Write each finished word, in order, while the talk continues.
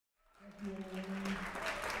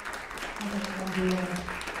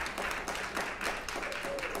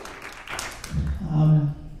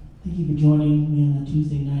you for joining me on a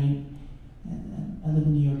Tuesday night. And I live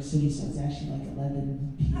in New York City, so it's actually like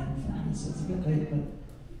 11 p.m. for me, so it's a bit late, but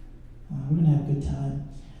we're going to have a good time.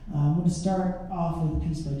 I'm going to start off with a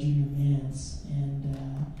piece by Junior Mance, and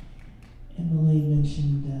Emily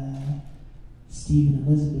mentioned Steve and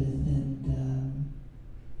Elizabeth, and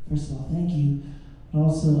first of all, thank you. But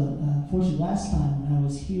also, unfortunately, last time when I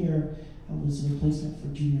was here, I was a replacement for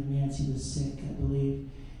Junior Mance. He was sick, I believe,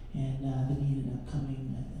 and then he ended up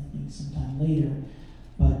coming, I think, sometime later.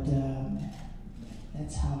 But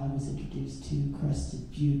that's how I was introduced to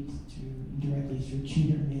Crested Butte, directly through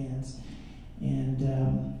Junior Mance. And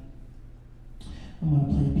I'm going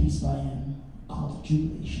to play a piece by him called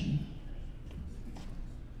Jubilation.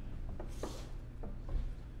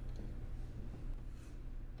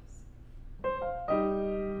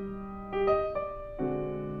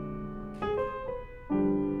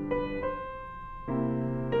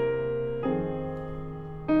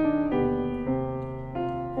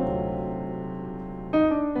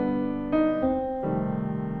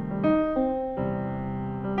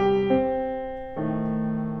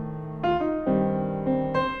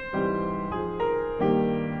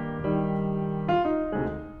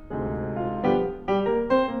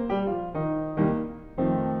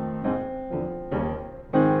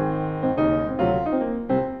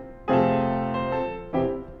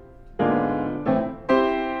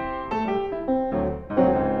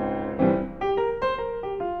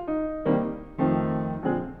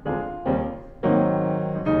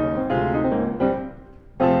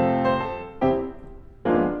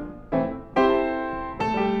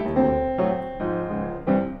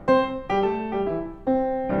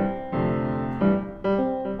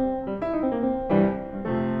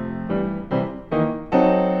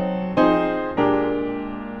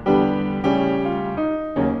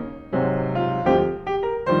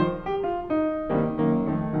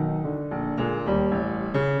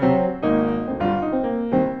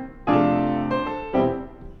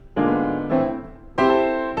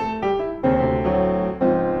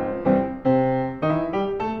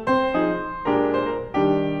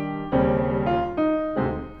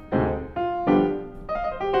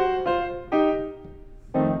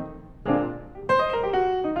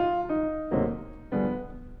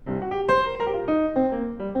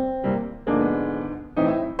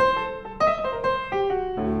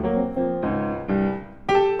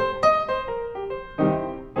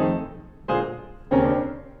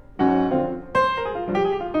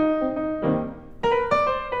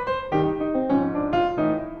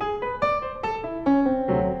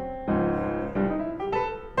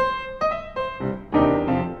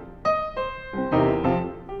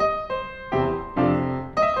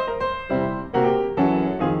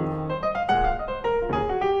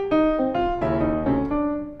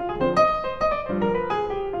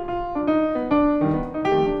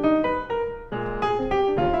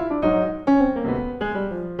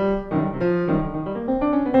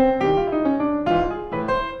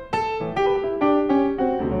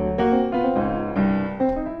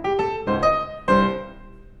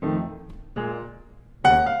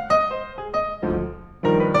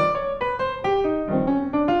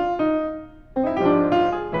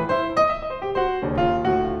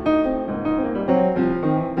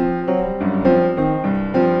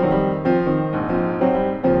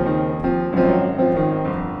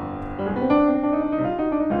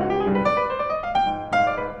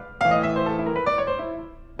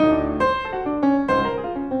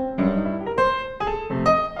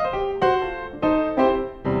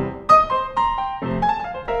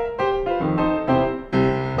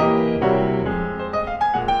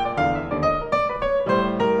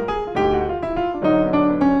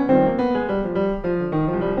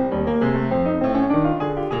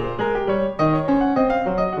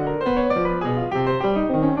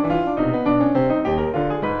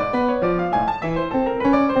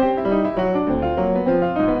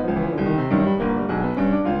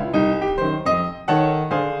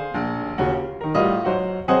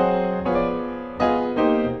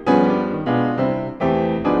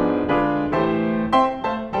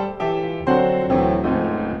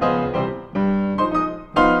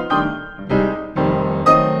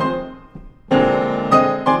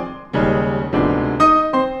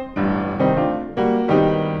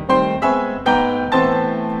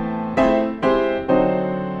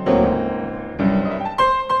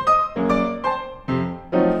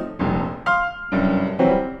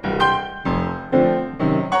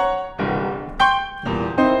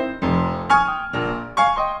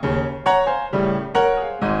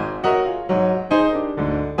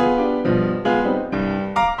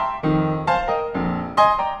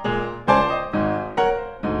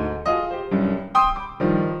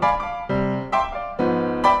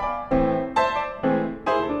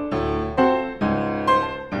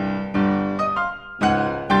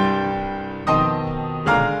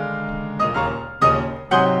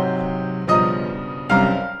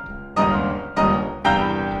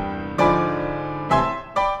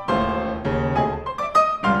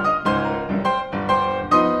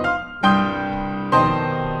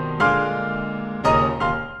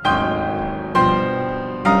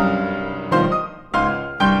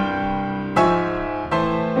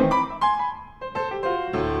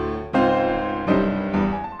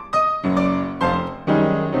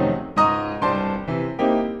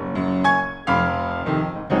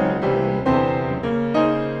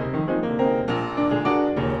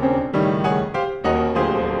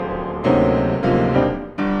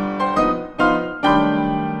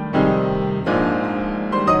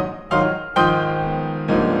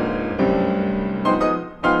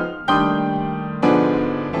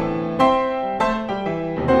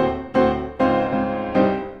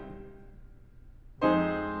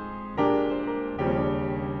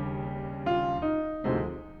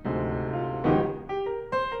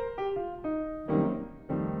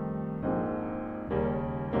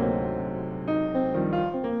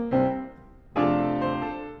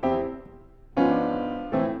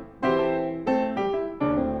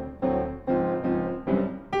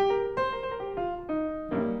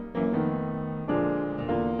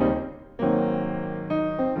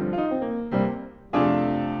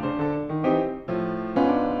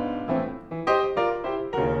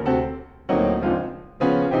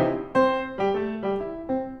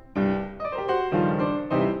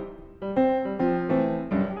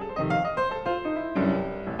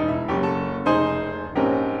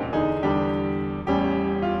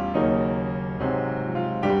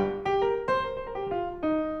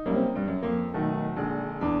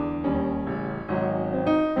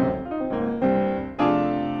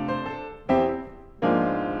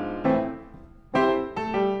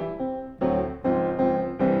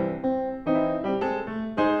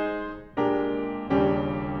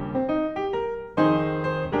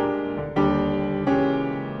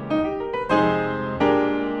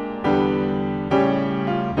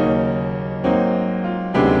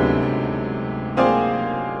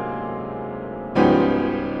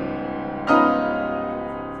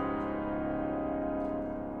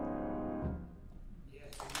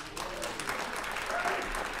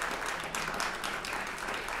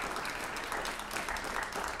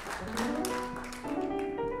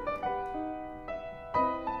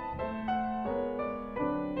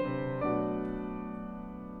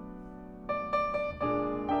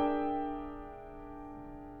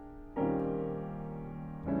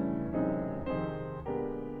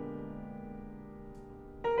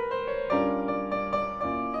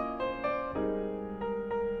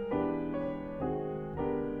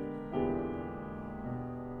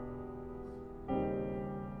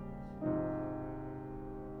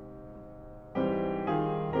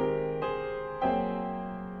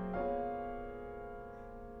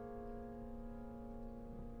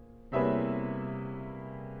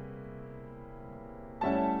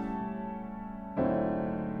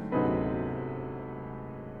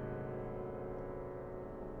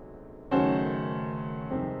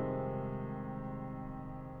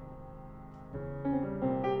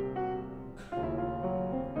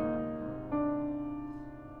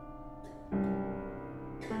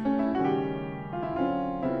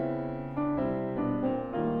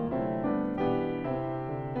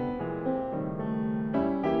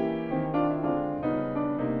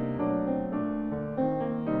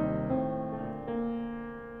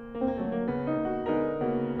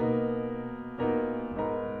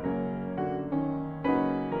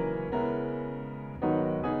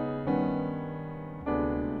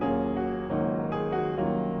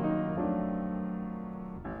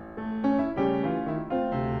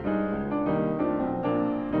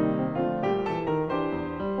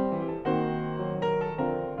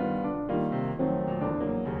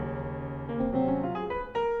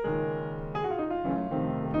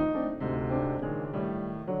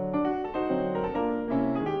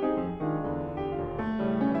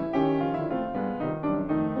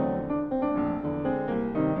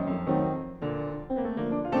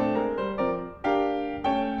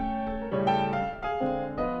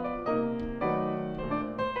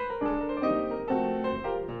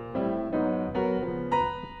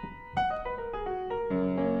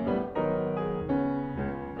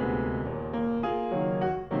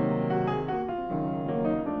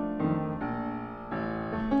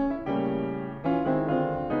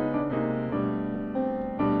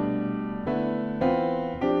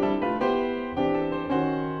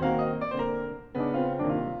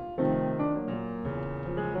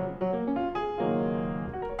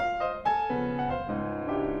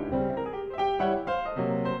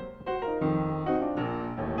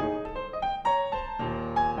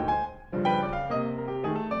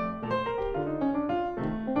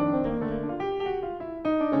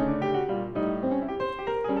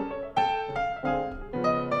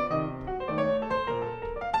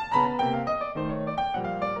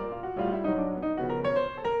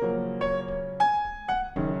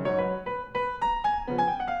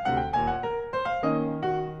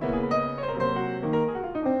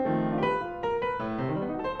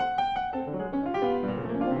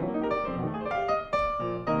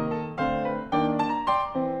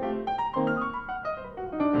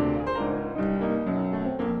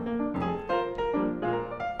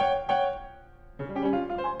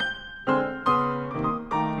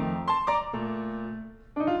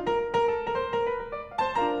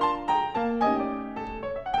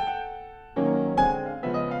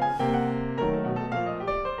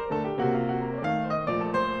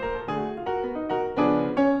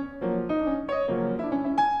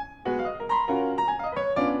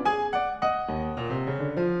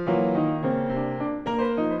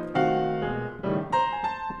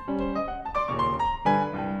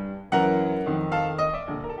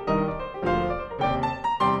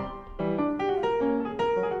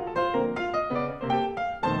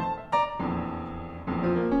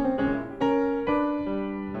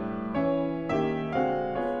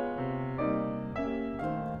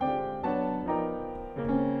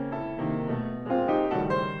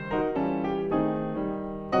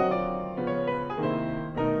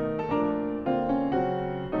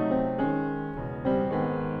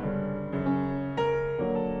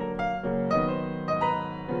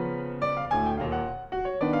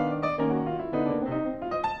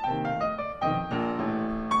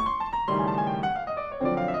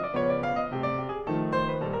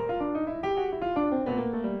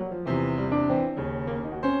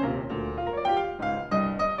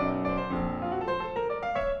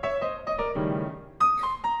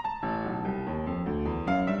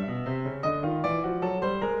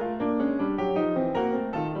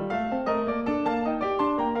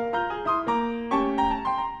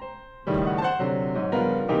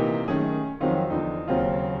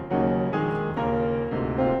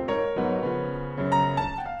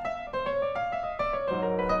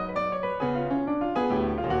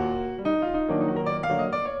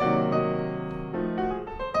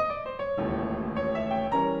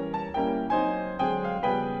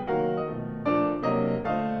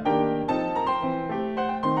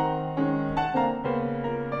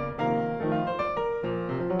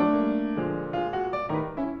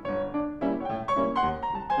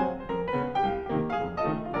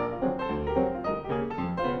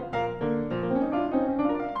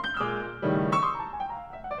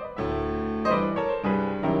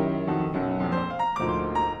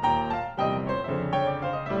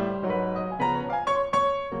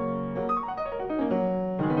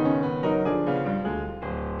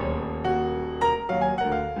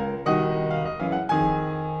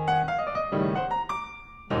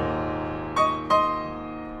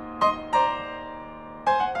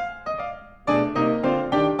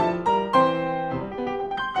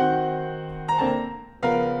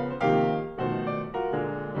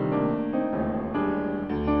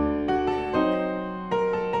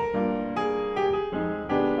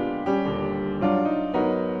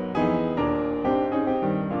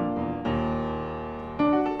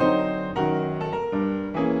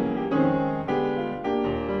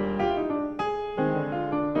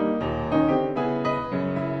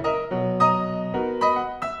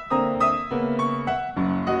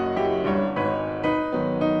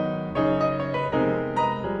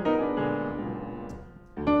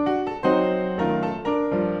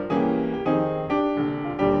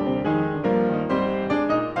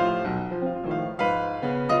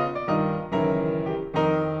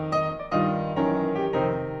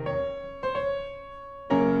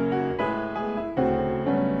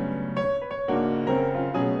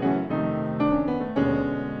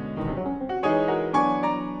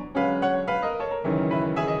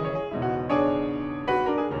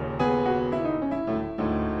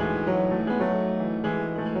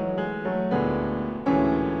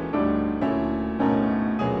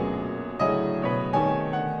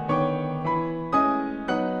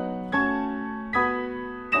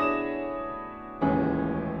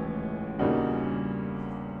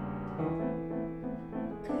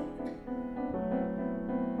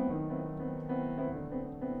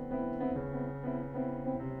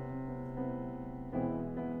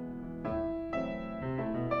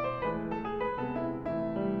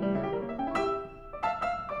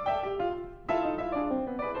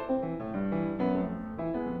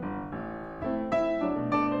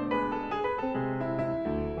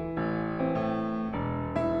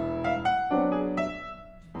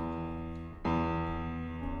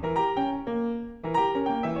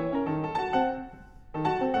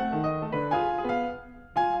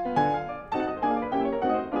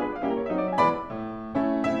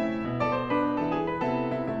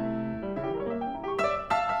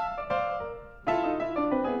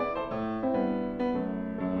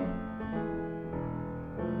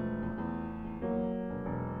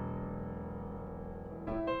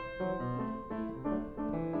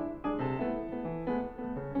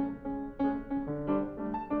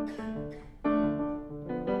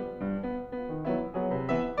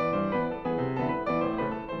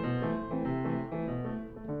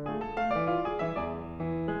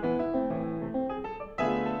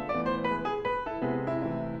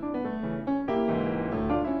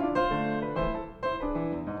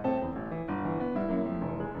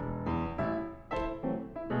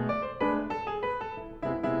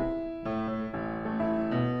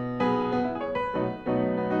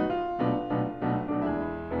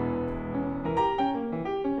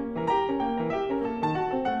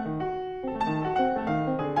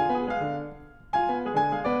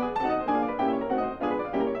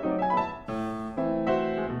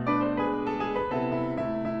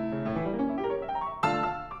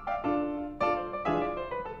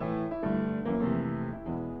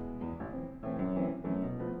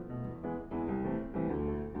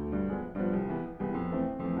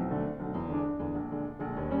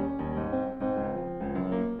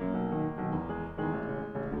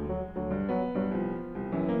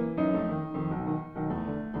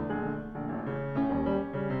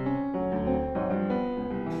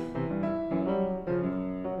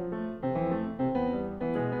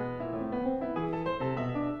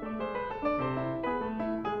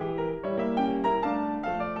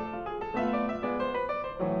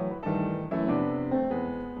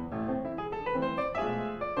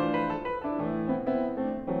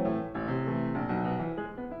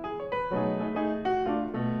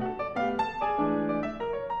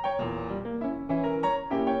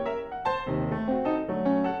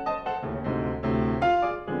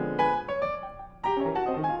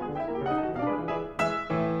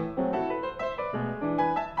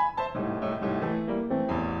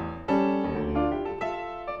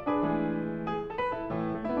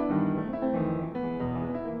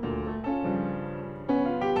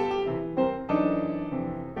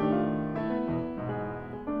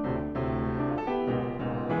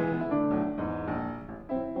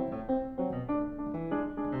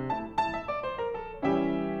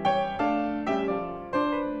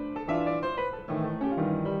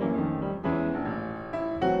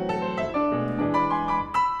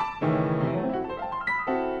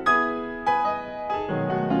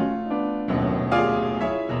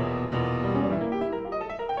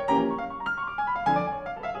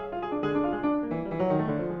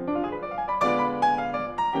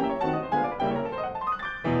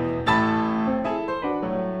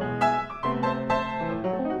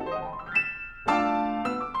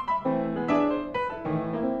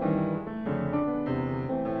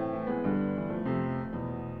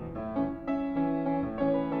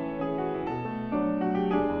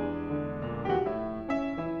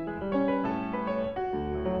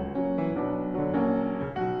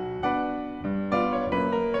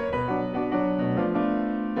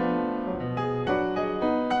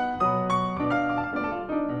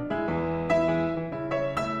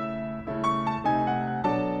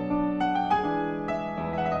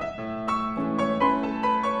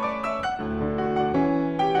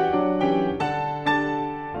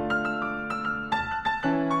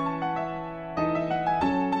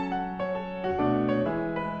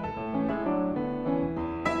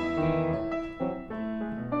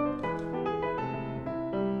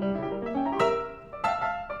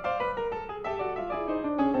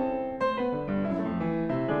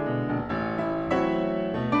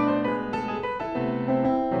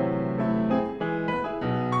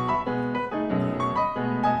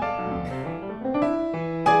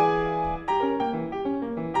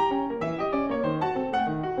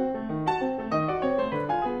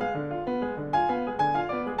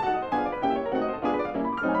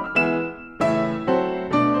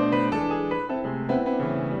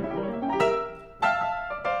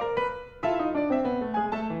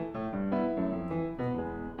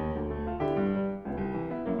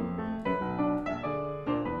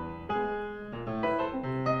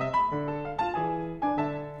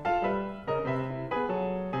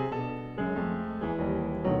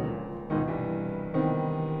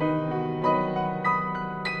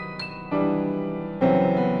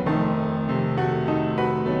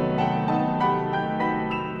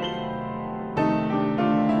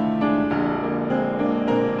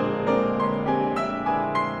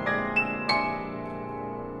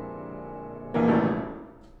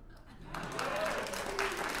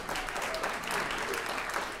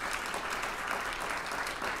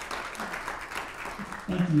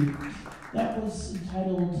 Thank you. That was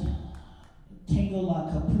entitled Tango La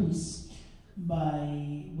Caprice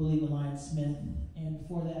by Willie the Lion Smith, and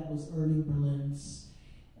before that was Irving Berlin's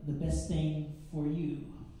The Best Thing for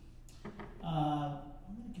You. I'm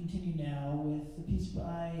going to continue now with a piece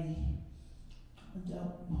by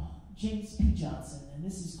James P. Johnson, and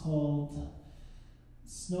this is called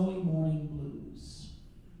Snowy Morning Blues.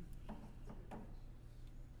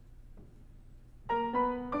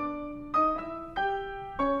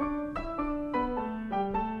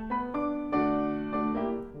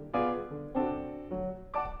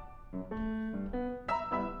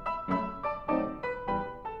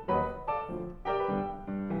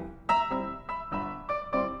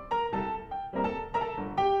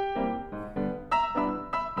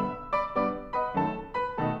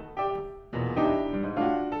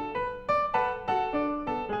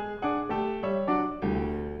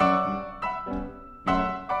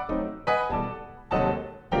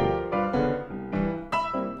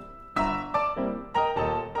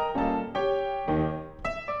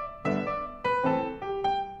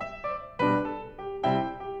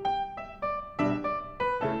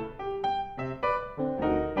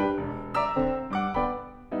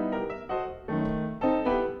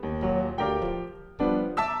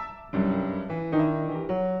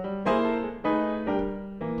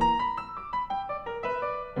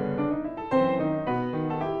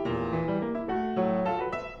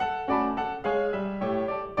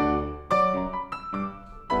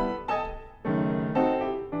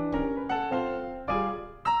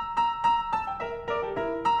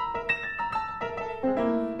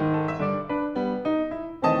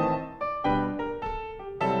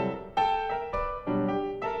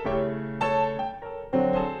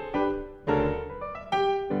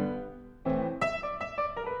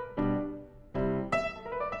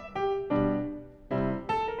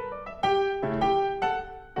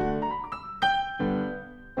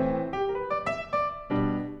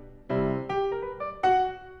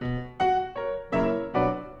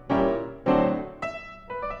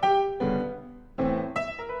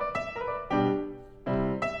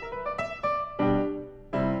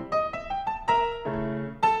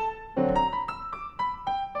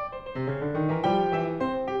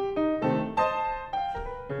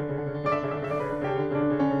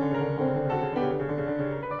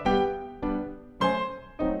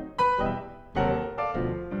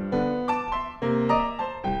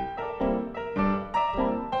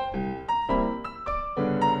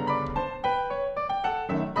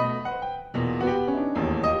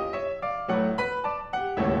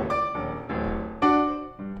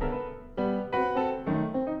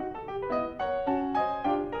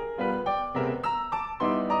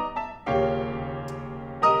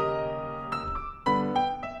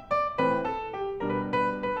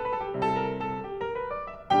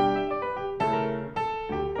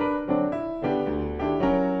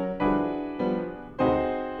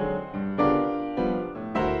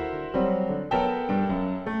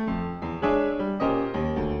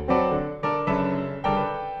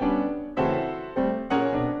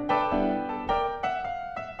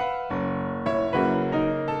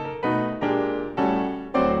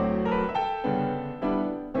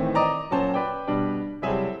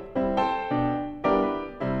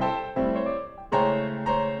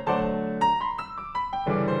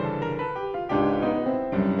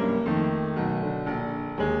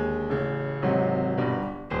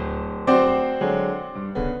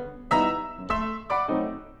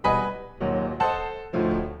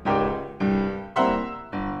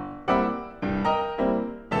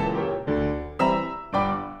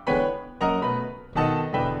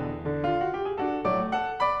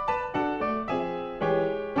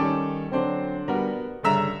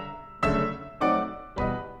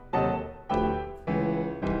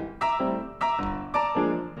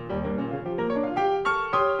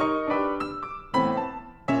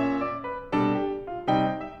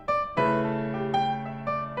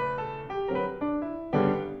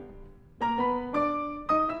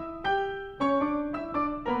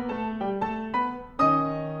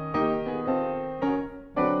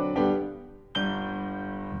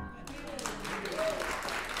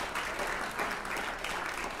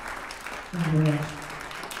 Thank you very much.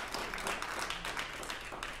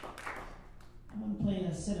 I'm going to play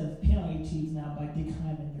a set of piano etudes now by Dick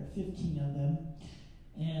Hyman. There are 15 of them,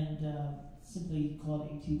 and simply called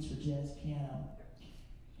Etudes for Jazz Piano.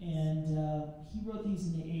 And he wrote these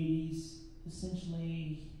in the 80s,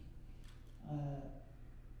 essentially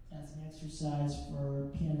as an exercise for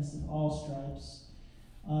pianists of all stripes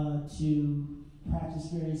to practice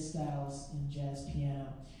various styles in jazz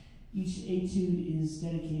piano. Each etude is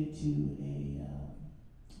dedicated to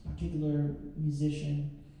particular musician.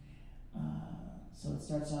 So it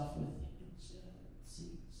starts off with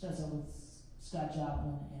Scott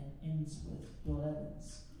Joplin and ends with Bill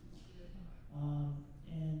Evans.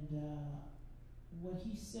 What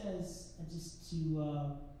he says, just to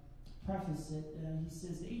preface it, he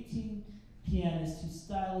says the 18 pianists whose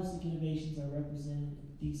stylistic innovations are represented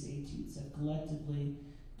in these etudes have collectively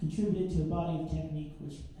contributed to a body of technique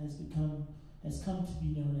which has come to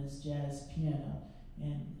be known as jazz piano.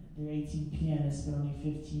 And there are 18 pianists, but only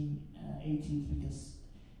 15 etudes, because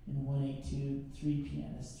in one etude, 3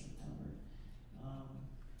 pianists are covered.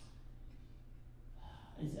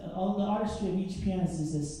 All the artistry of each pianist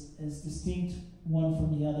is as distinct one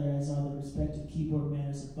from the other as are the respective keyboard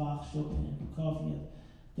manners of Bach, Chopin, and Prokofiev.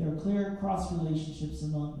 There are clear cross-relationships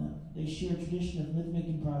among them. They share a tradition of rhythmic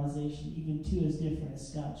improvisation, even two as different as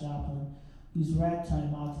Scott Joplin, whose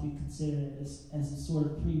ragtime ought to be considered as a sort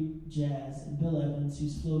of pre-jazz, and Bill Evans,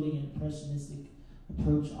 whose floating and impressionistic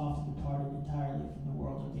approach often departed entirely from the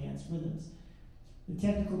world of dance rhythms. The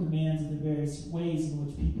technical demands of the various ways in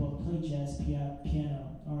which people have played jazz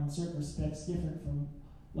piano are in certain respects different from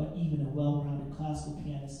what even a well-rounded classical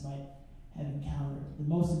pianist might have encountered. The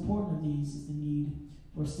most important of these is the need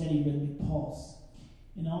for a steady rhythmic pulse.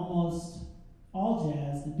 In almost all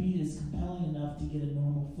jazz, the beat is compelling enough to get a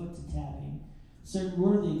normal foot to tapping. Certain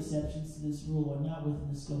worthy exceptions to this rule are not within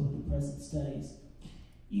the scope of the present studies.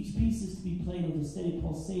 Each piece is to be played with a steady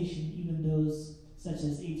pulsation, even those such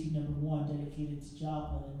as Etude Number 1, dedicated to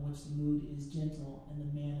Joplin, in which the mood is gentle and the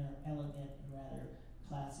manner elegant and rather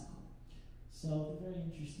classical. So very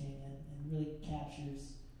interesting and really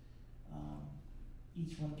captures,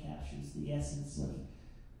 each one captures the essence of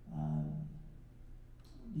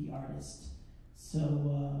the artist.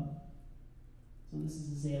 So this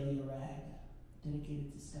is Azalea Rag,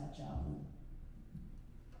 dedicated to Scott Joplin.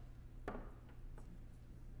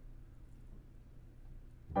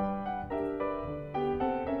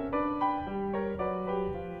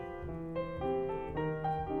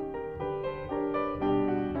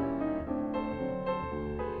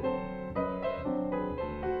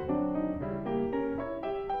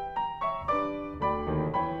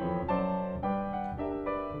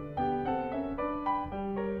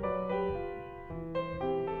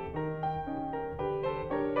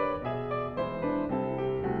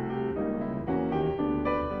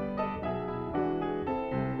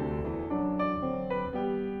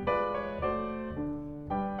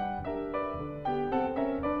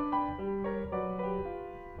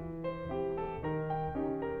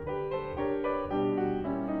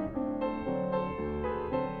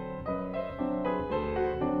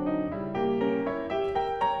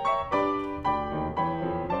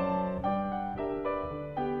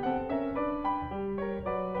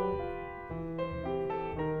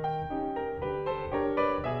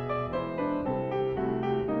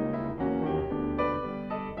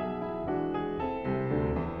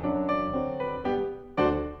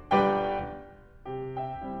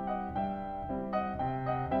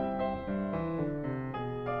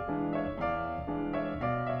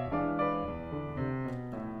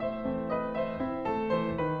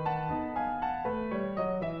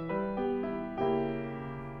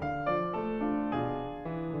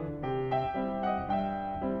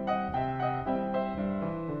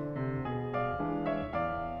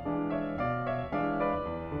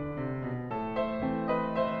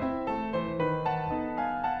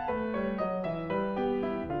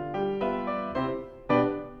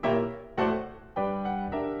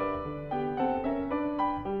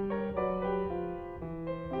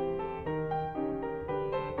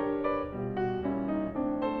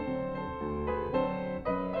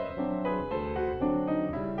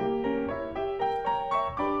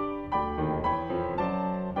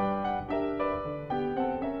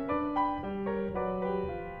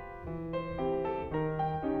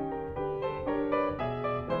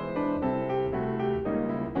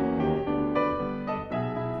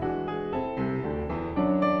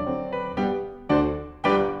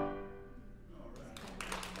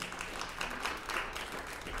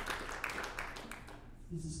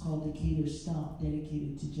 This is called Decatur Stomp,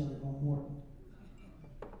 dedicated to Jelly Roll Morton.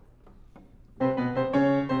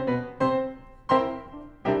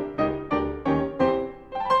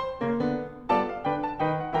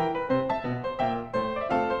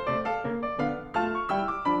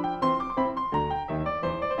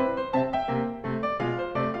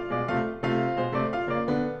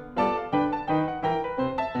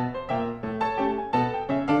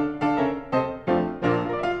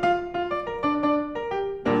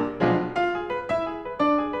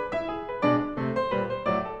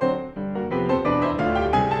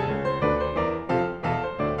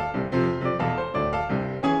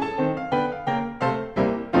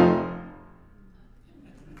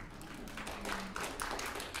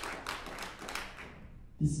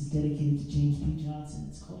 This is dedicated to James P. Johnson.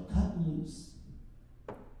 It's called Cuttin' Loose.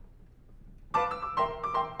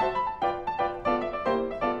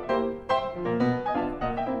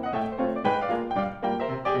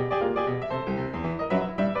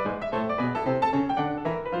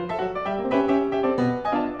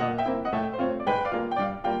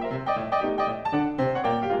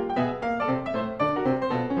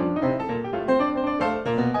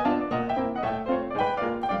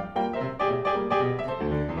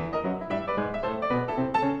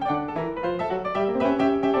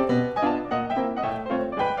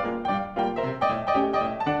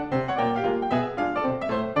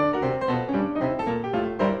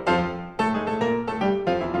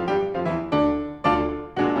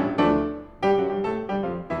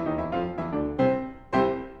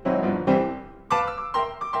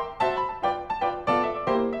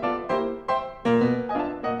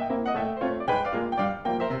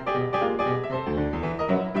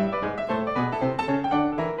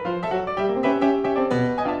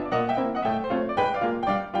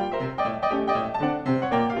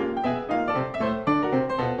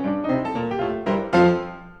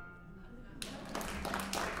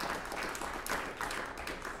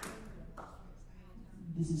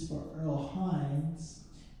 This is for Earl Hines.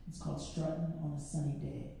 It's called Struttin' on a Sunny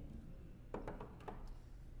Day.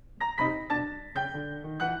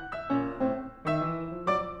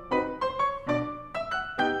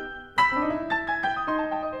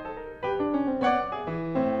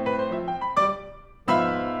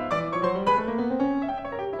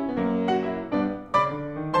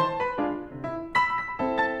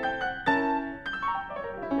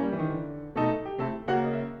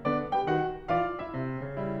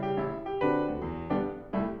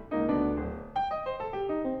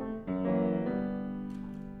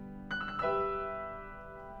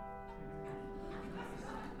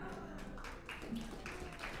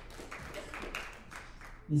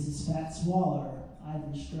 This is Fat Swaller,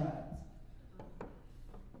 Ivory Stripe.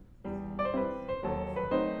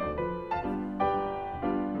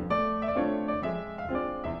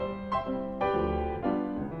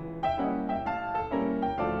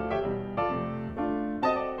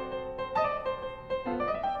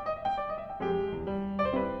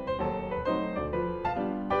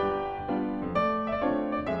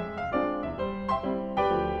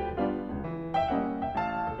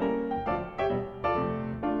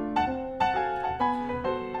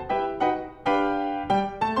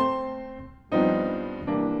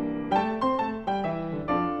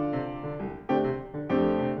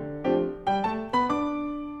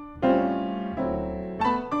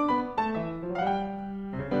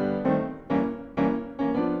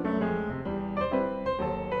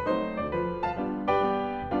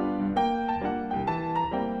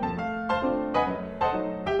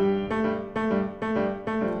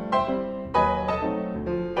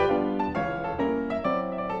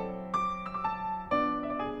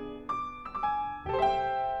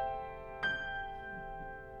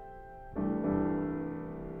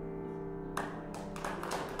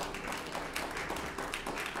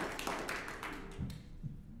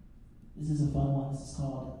 This is a fun one. This is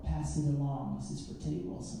called Pass It Along. This is for Teddy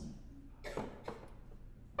Wilson.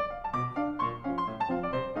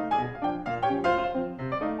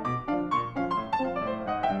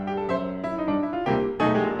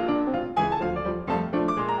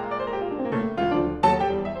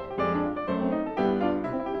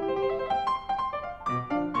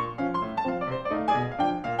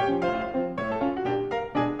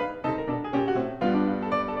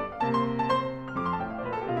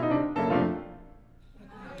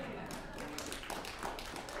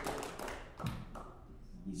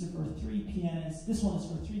 These are for three pianists. This one is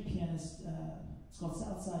for three pianists. It's called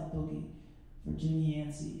Southside Boogie for Jimmy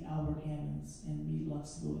Yancey, Albert Ammons, and me,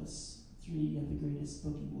 Lux Lewis, three of the greatest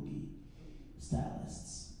boogie-woogie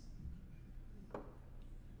stylists.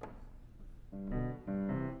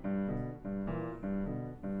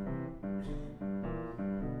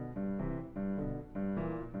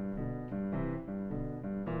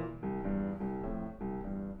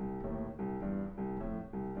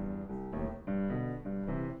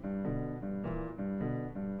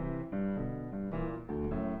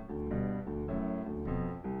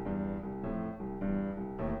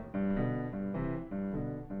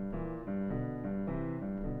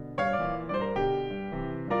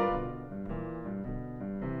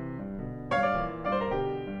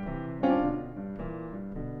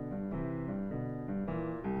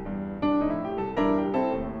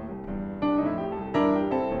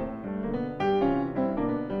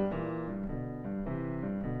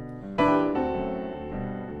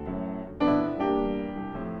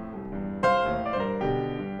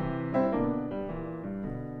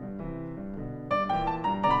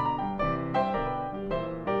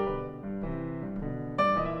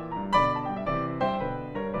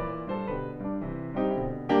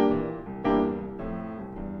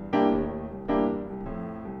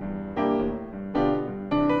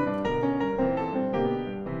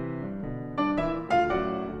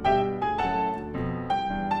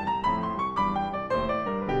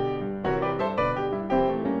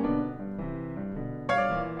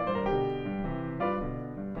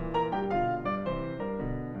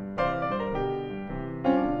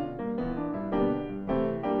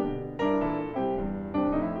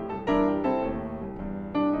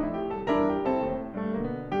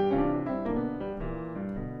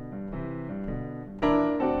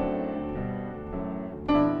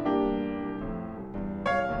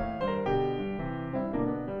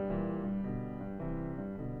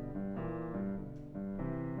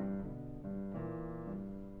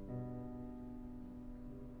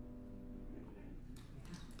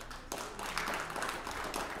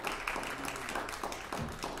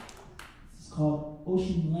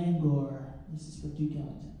 Ocean Langor. This is for Duke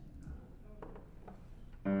Ellington.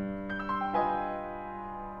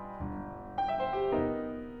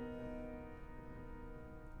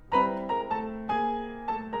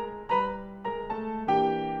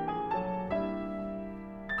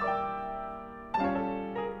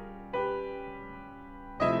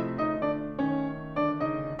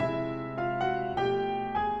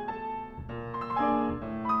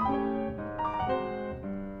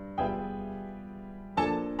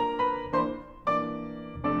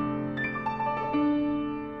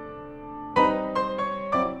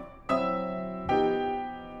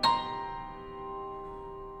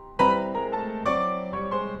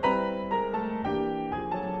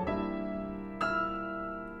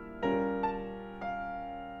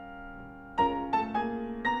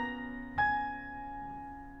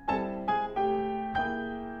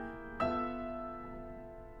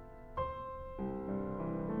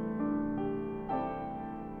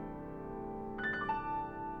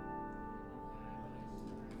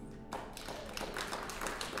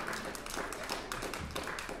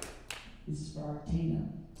 This is for Arcana.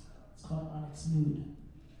 It's called Onyx Mood.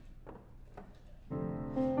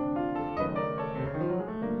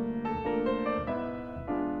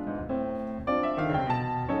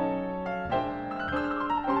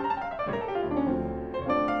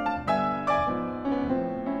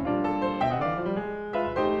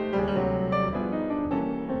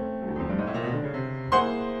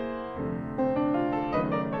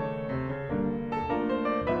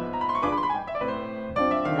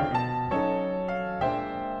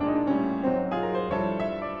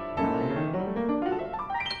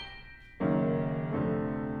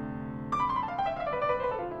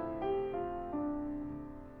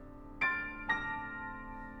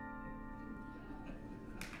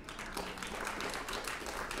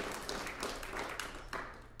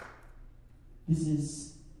 This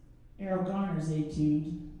is Errol Garner's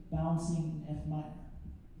Etude, Balancing in F minor.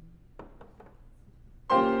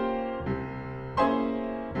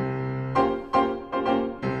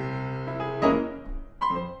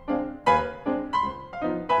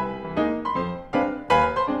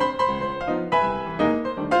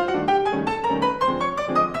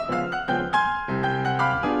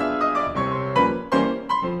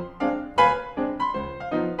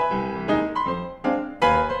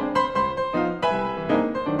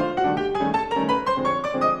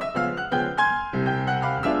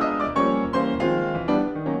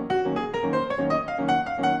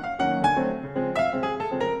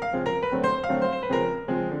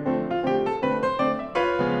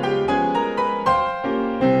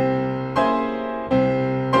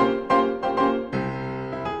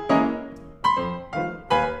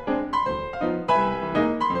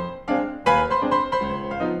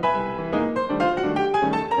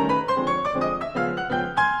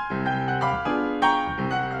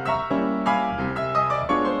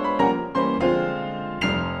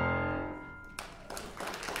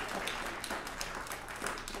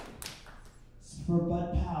 For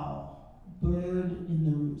Bud Powell, Bird in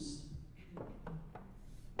the Roost.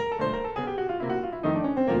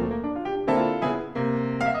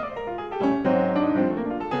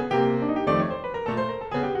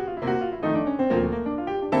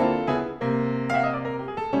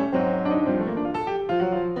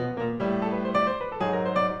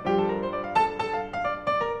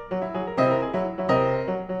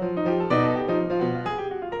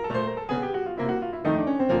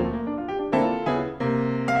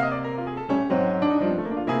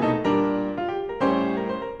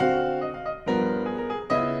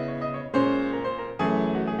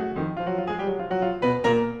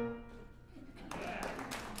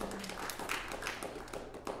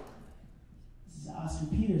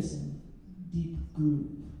 Peterson, Deep Groove.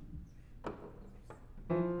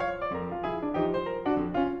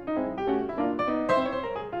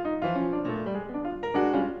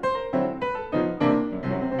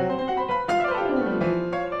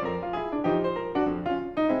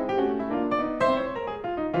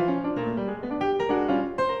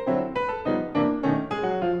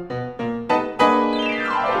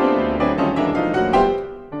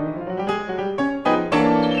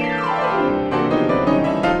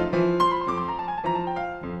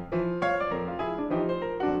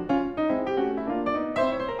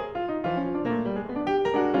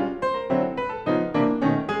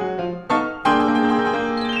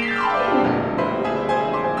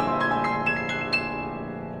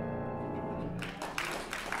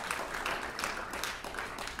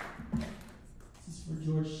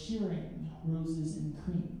 George Shearing, Roses and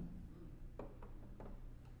Cream.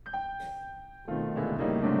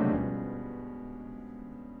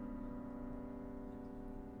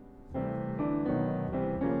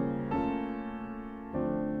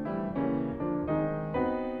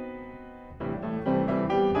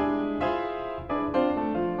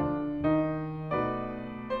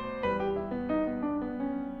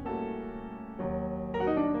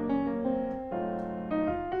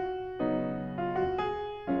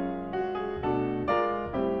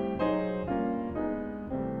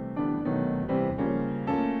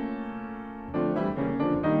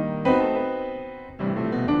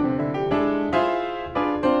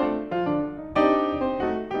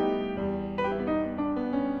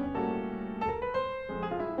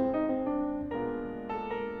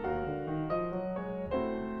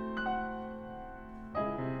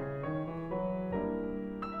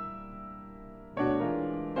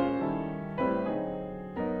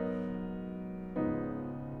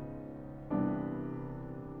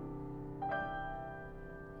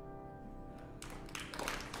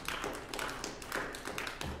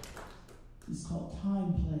 This is called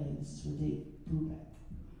Time Play. This is for Dave Brubeck.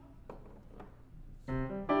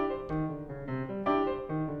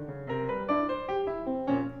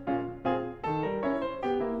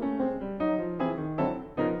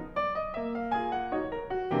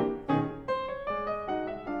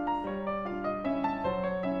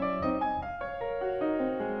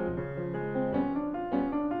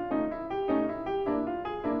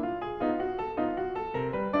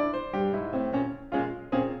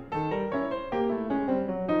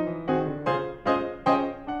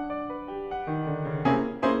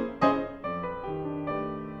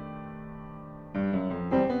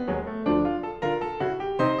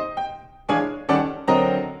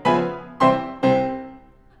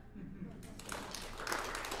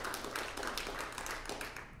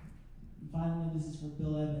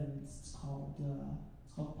 It's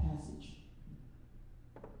called Passage.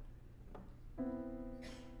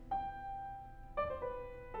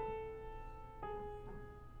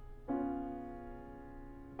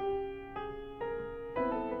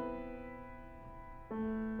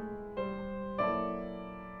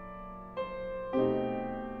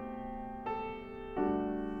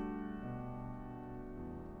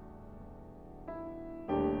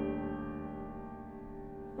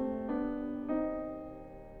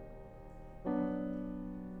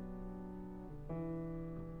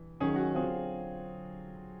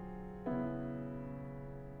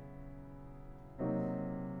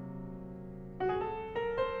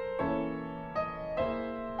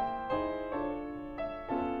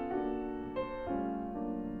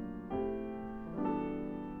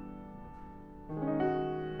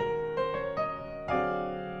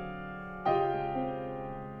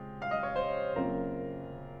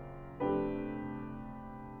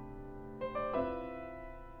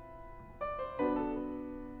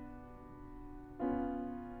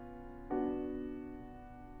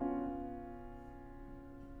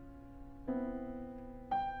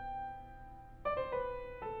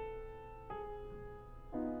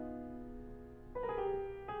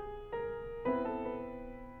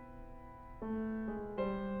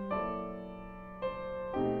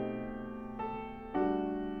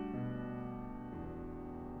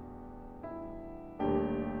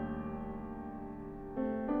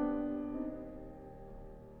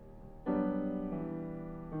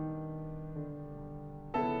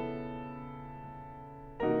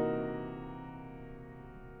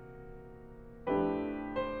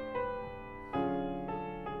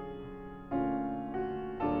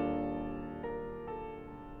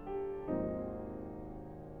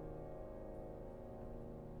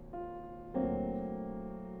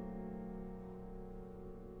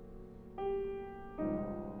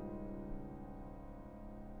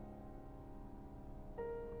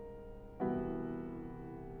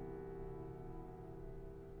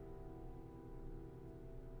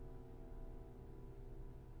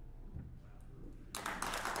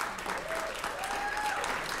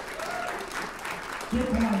 Get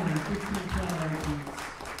Hyman, 15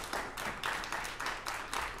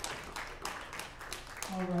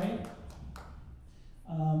 All right.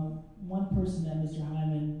 One person that Mr.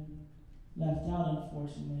 Hyman left out,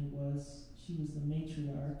 unfortunately, she was the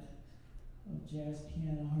matriarch of jazz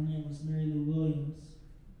piano. Her name was Mary Lou Williams.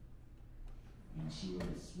 And she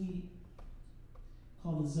wrote a suite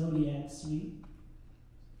called the Zodiac Suite.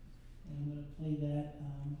 And I'm going to play that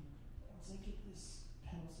once I get this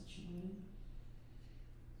pedal situated.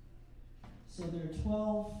 So there are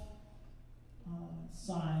 12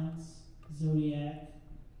 signs, zodiac,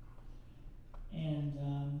 and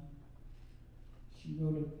she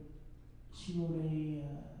wrote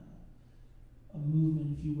a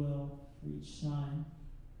movement, if you will, for each sign,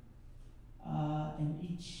 and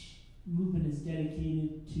each movement is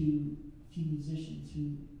dedicated to a few musicians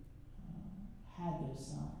who had those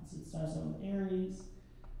signs. It starts out with Aries,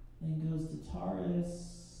 then goes to Taurus,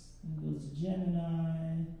 then goes to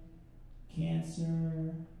Gemini,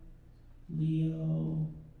 Cancer, Leo,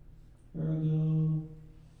 Virgo,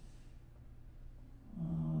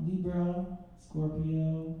 Libra,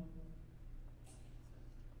 Scorpio,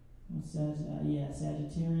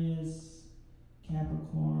 Sagittarius,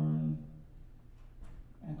 Capricorn,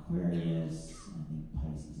 Aquarius, I think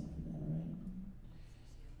Pisces after that, right?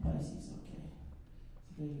 Pisces, okay.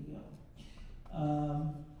 So there you go.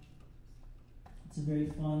 It's a very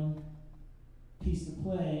fun piece to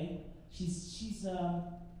play. She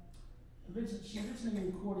originally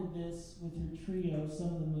recorded this with her trio. Some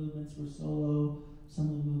of the movements were solo, some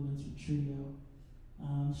of the movements were trio.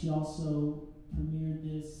 She also premiered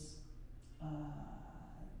this in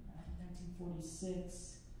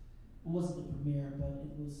 1946. It wasn't the premiere, but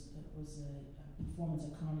it was a performance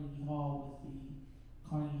at Carnegie Hall with the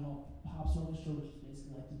Carnegie Hall Pops Orchestra, which is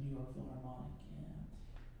basically like the New York Philharmonic,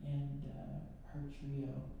 and her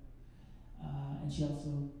trio. And she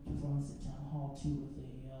also performs at Town Hall too with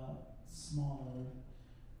a smaller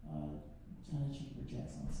kind of chamber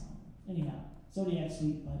jazz ensemble. Anyhow, Zodiac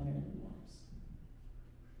Suite by Mary Lou Williams.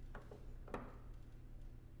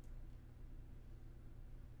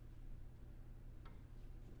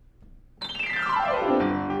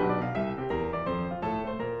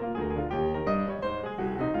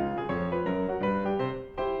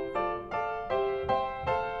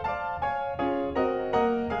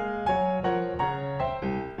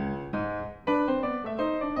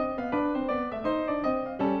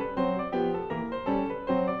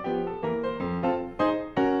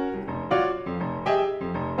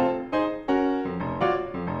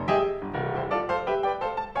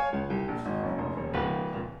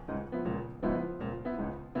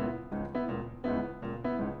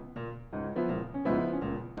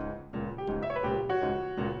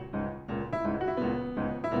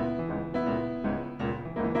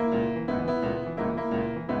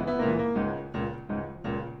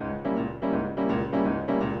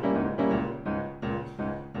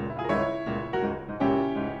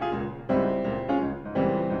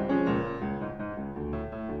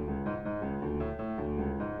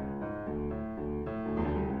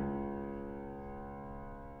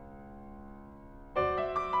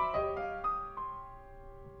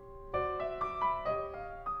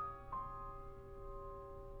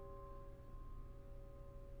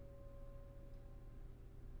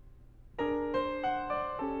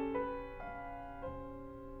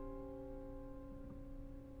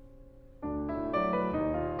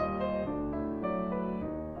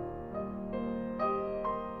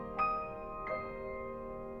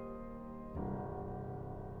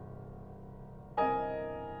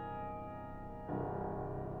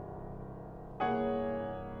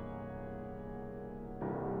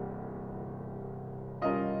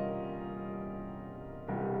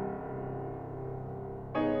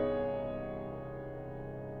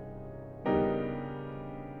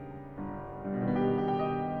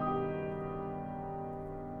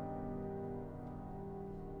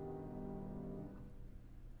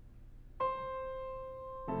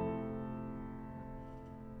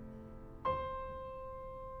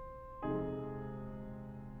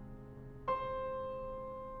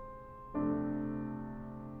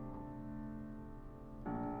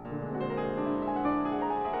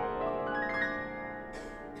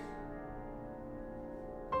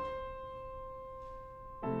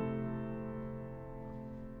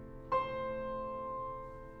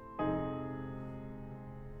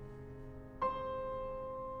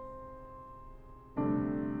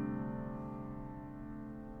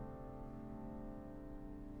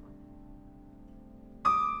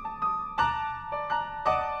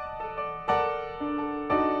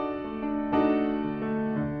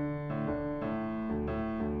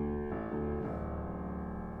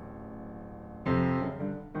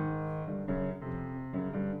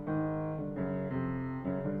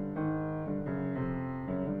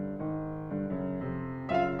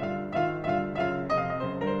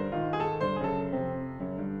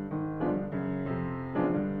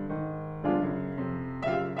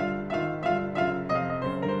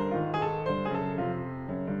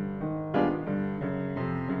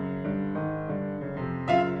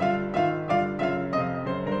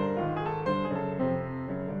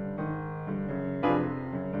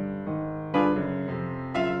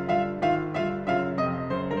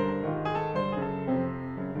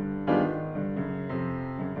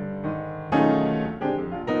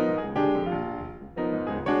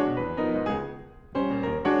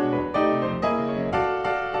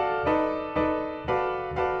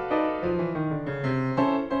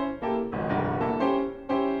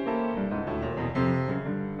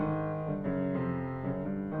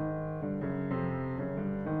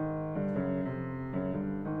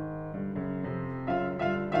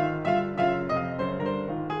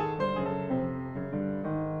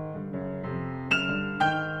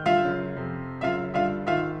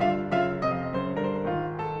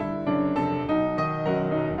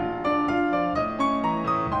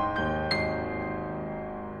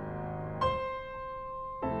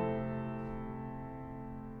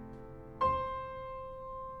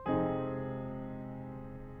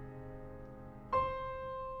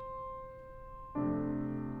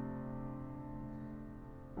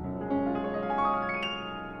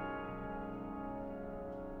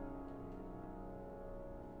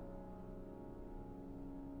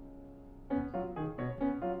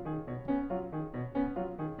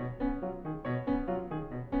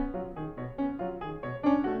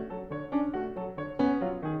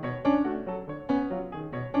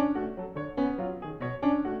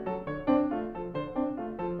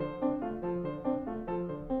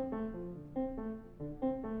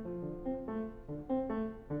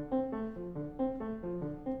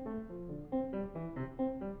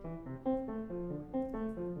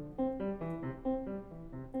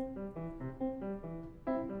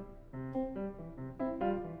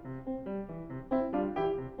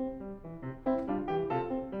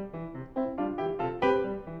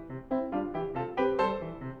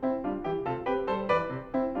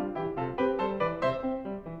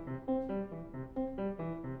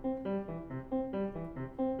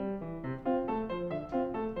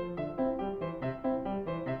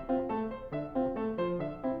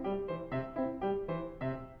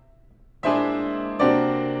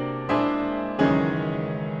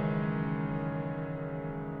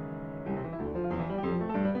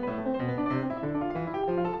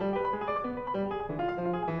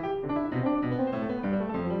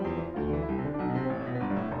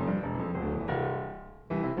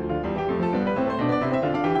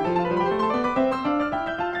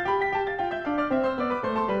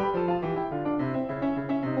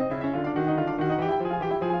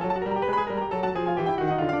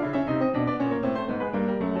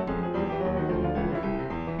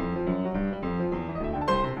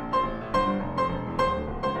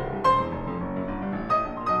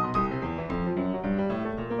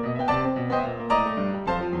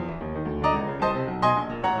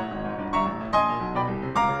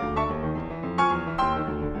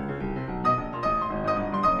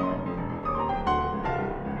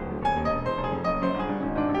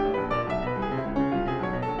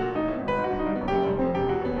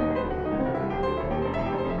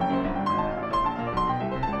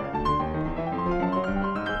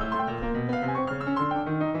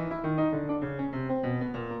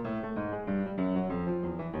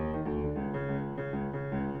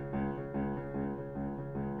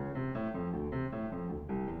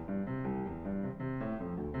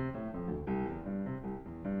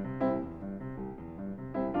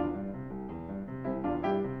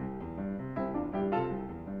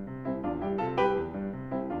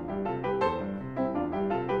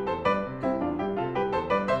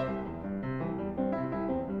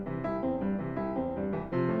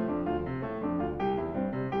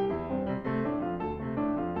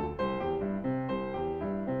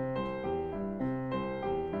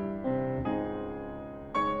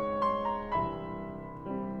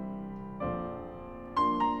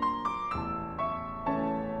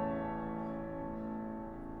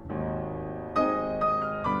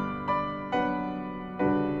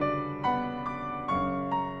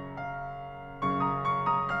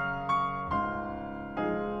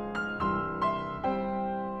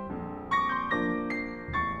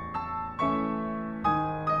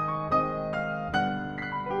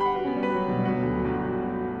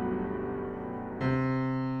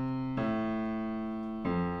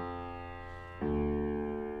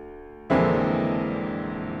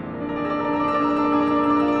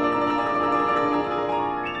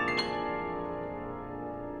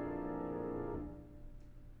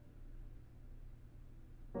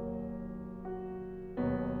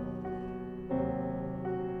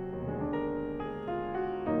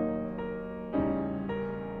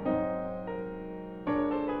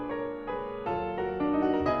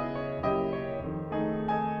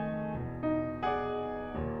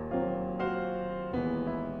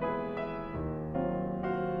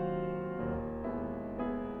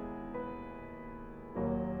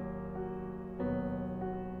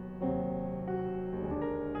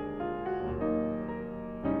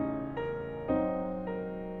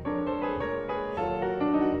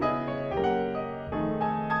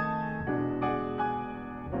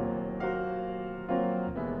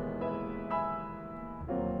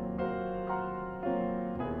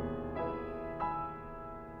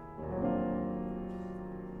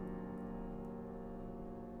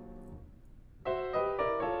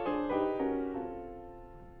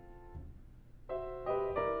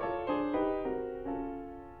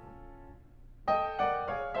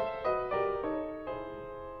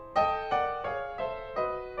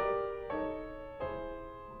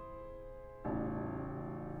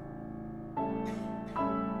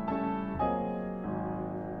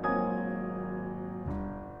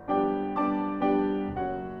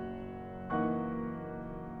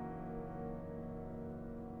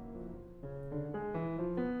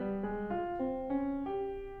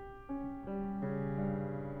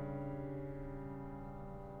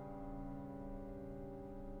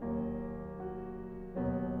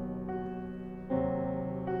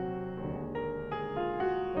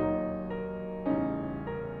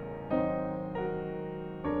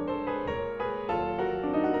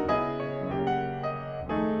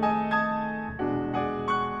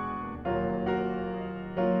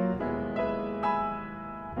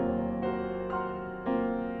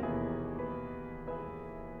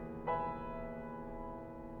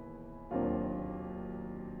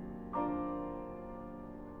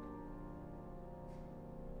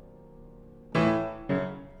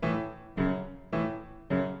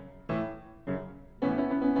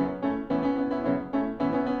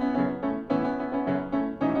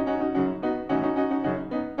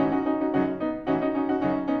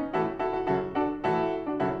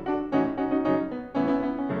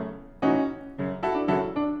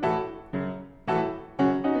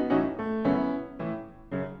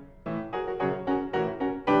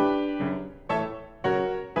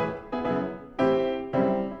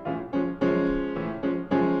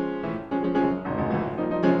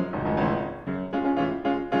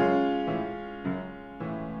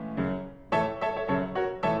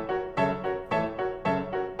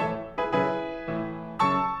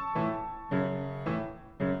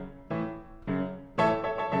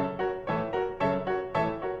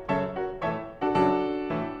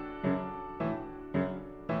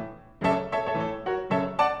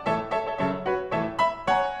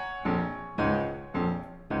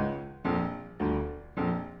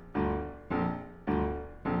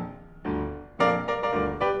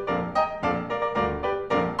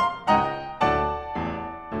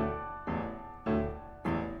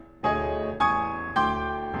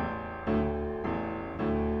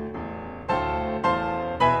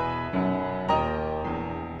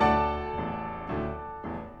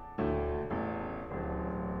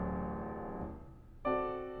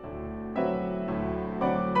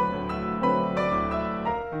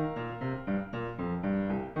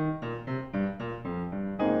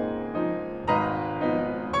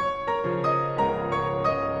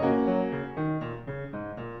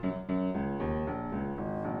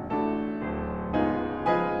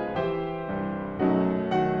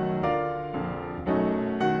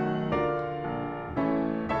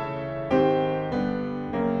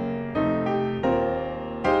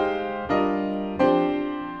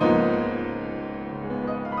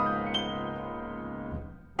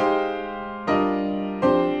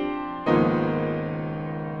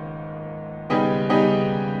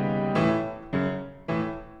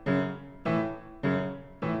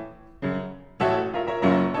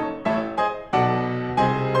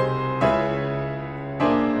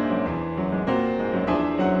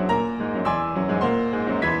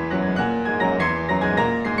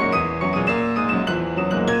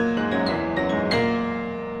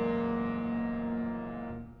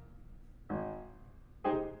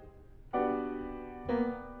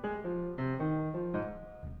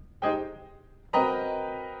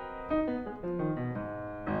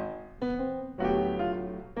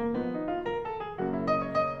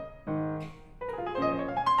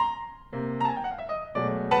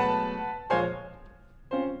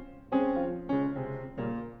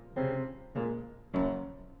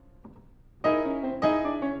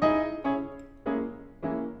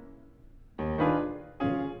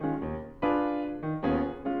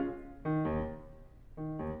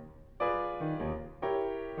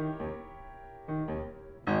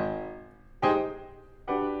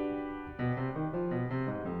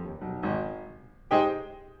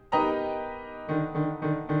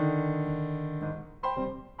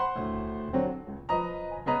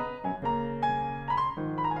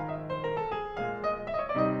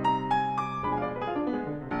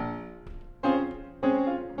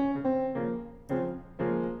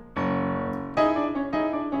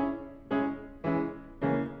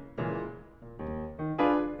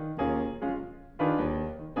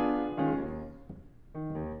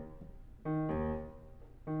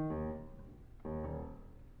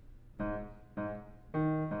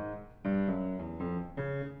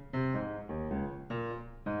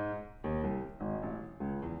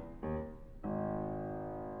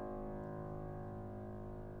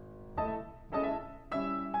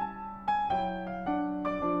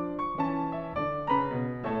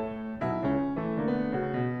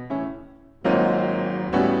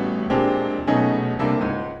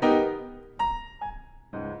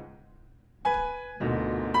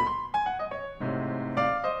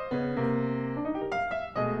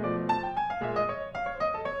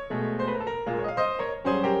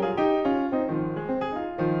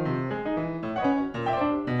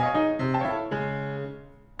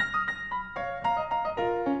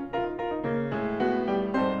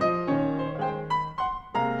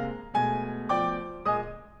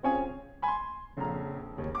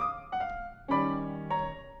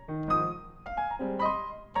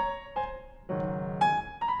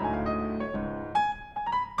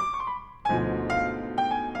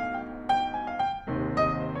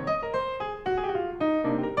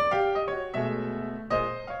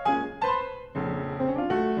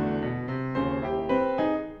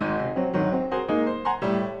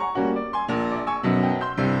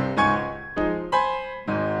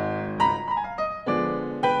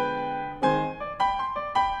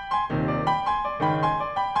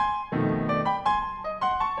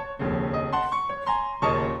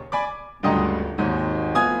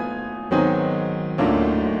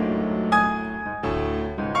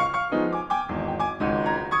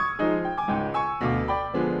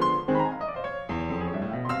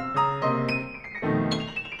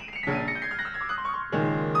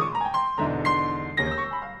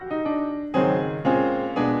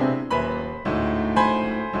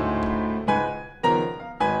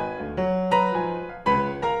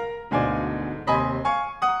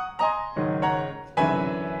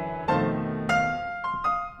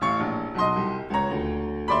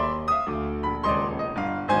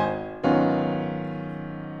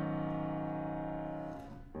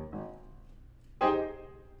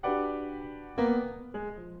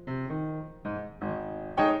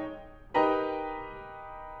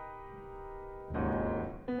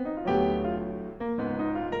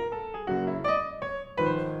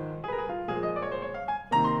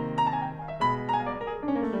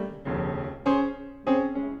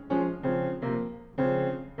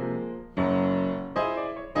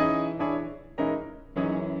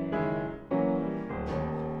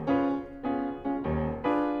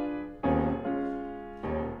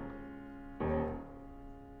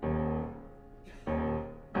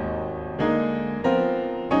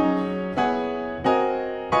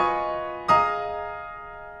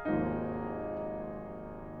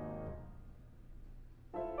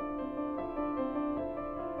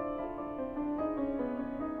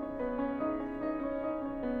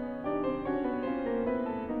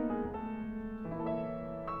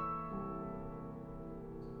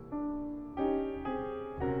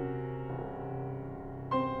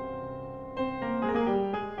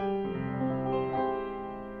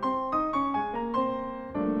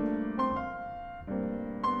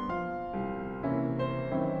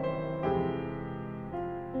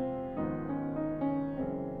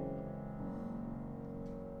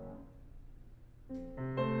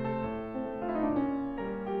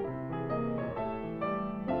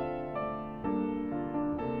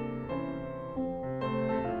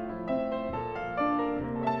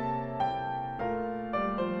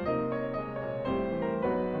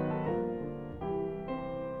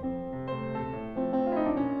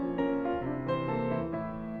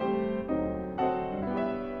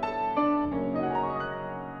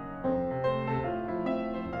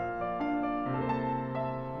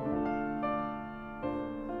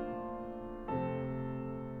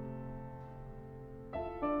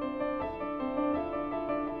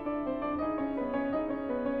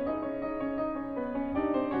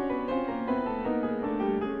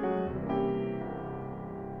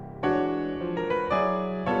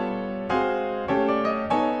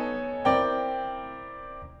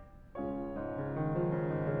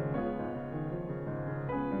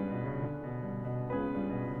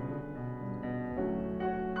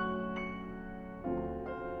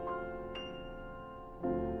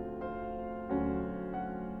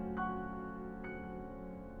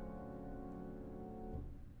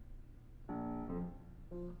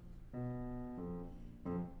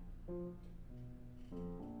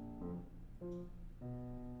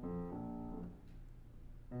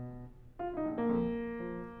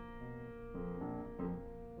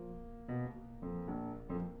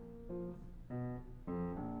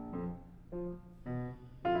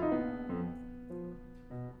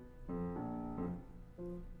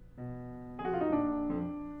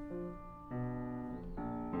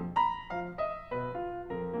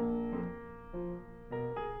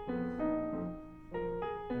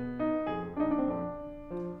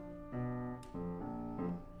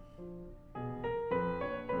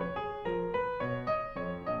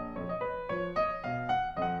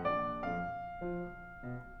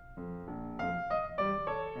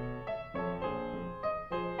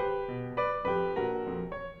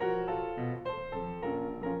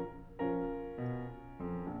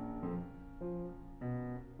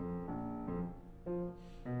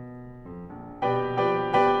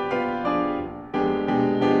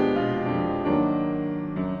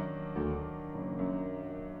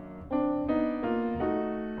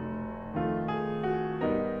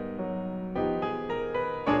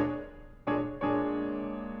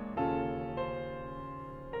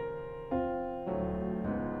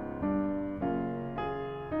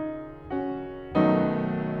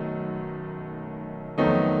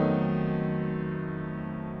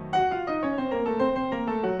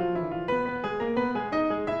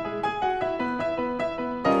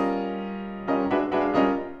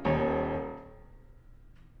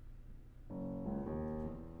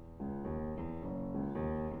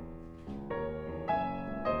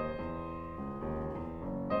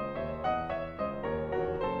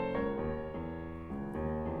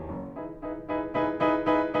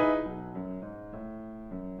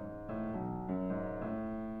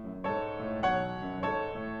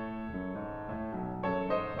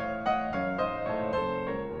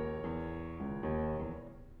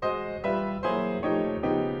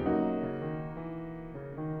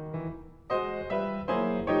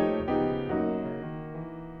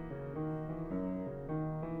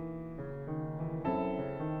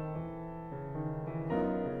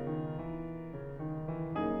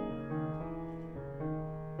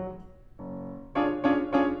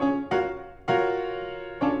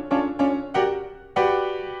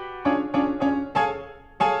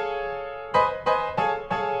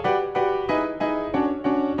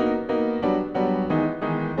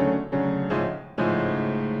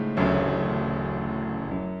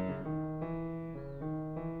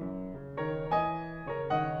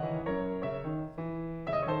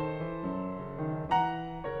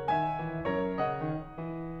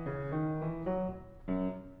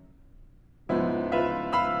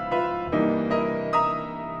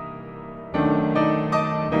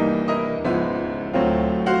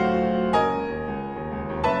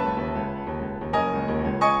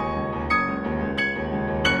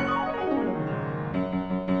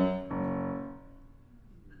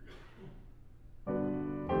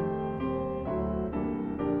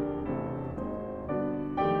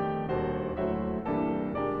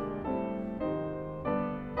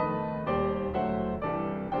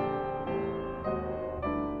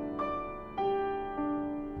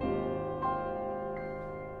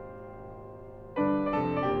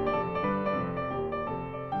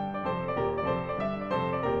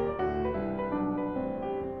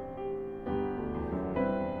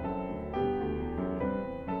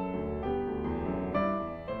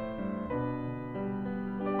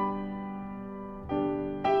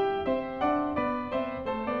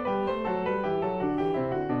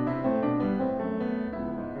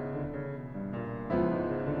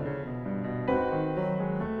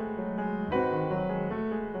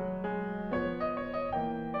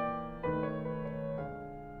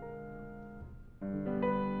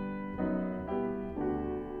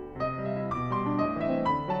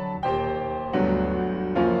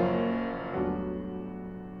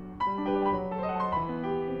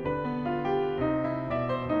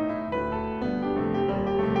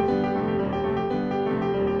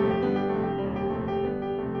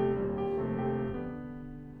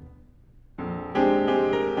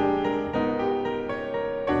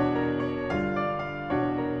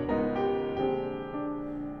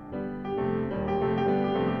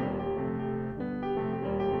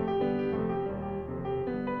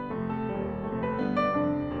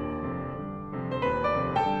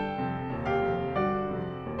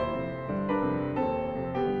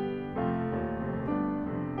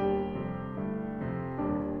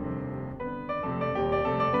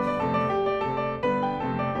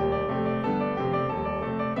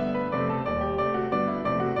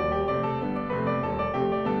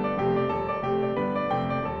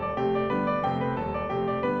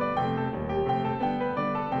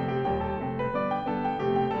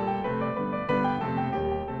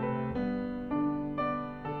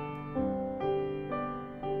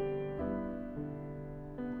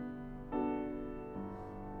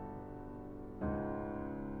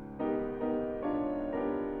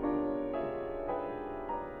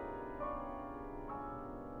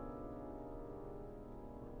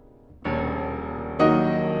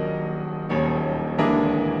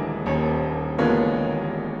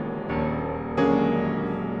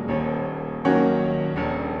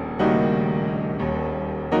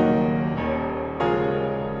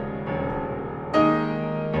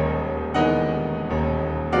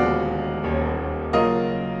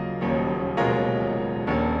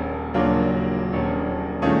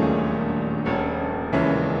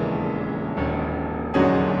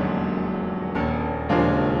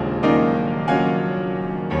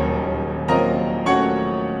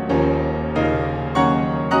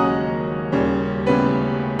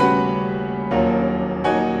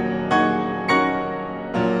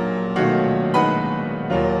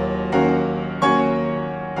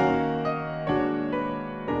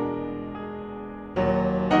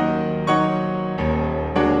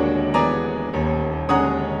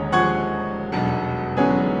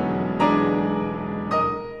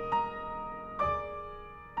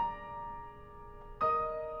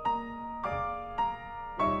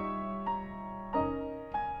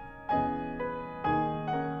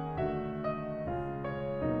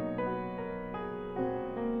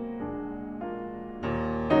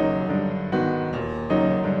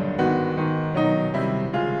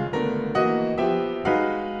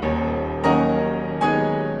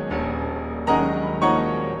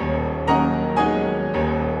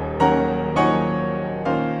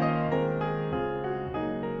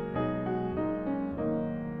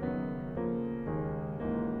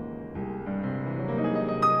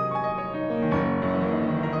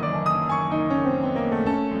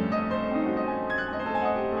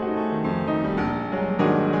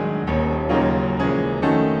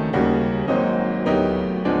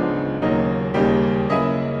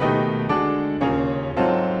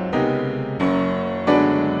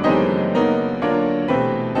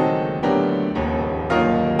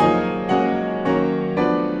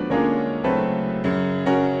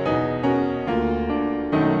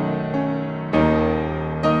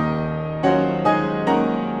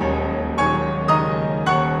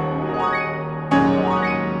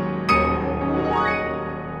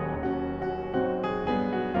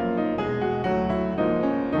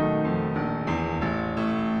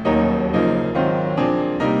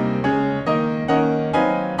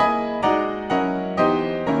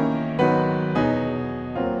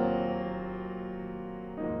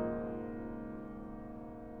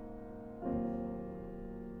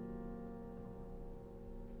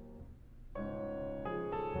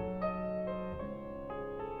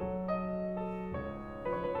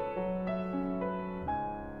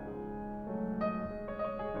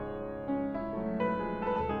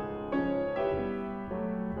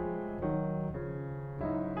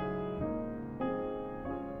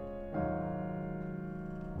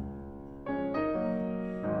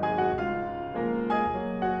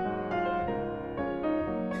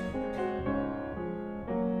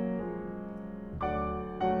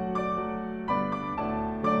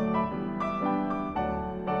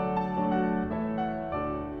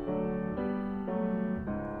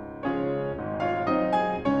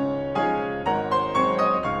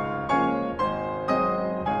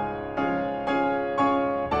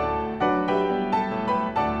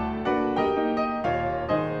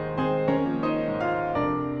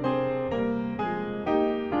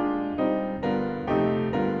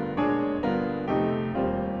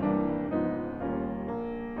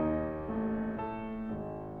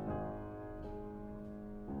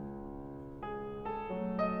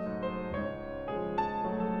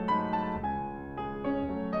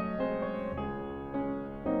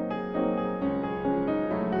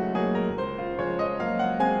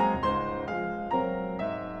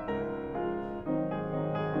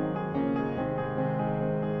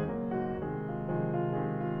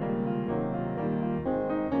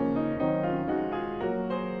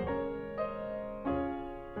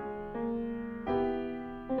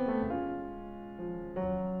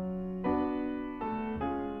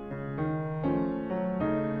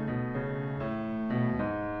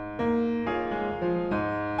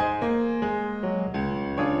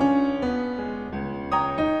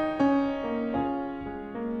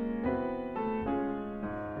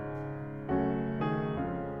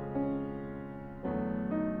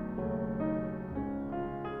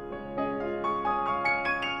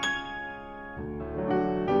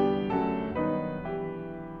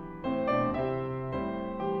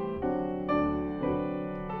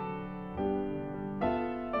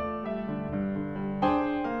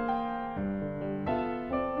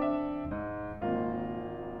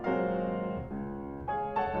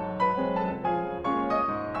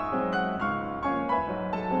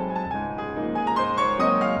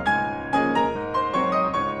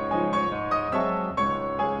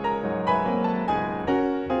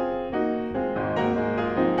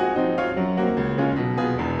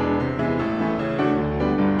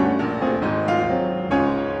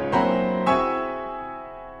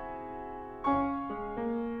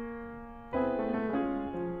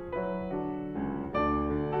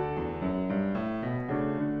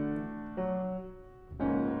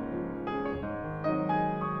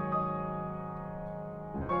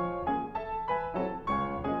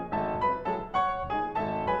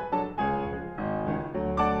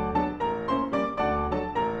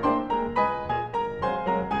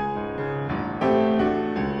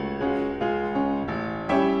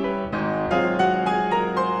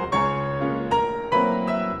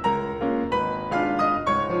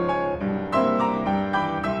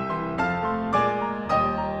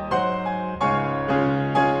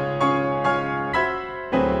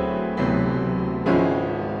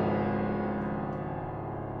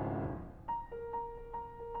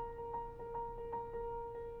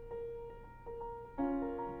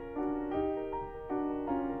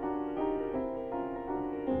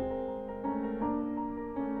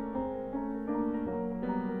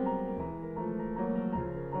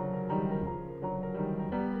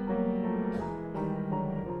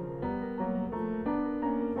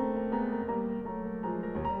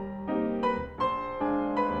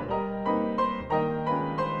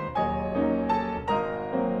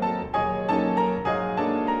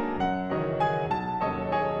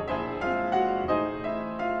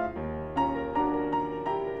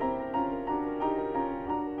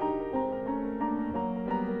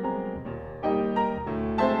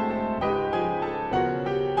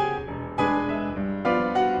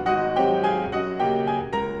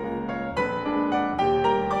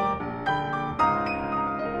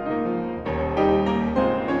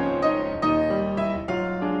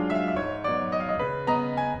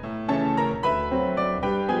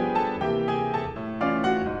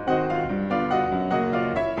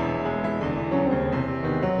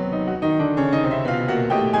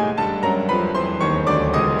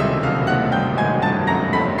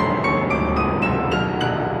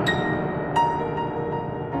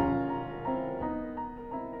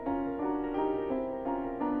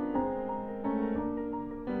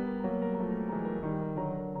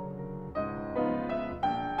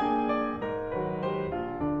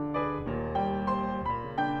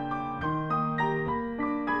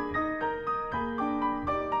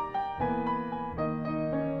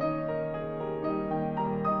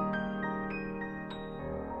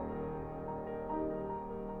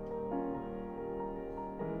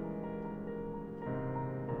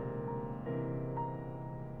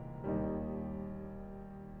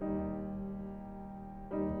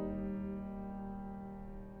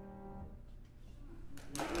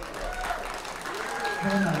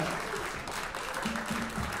 very much.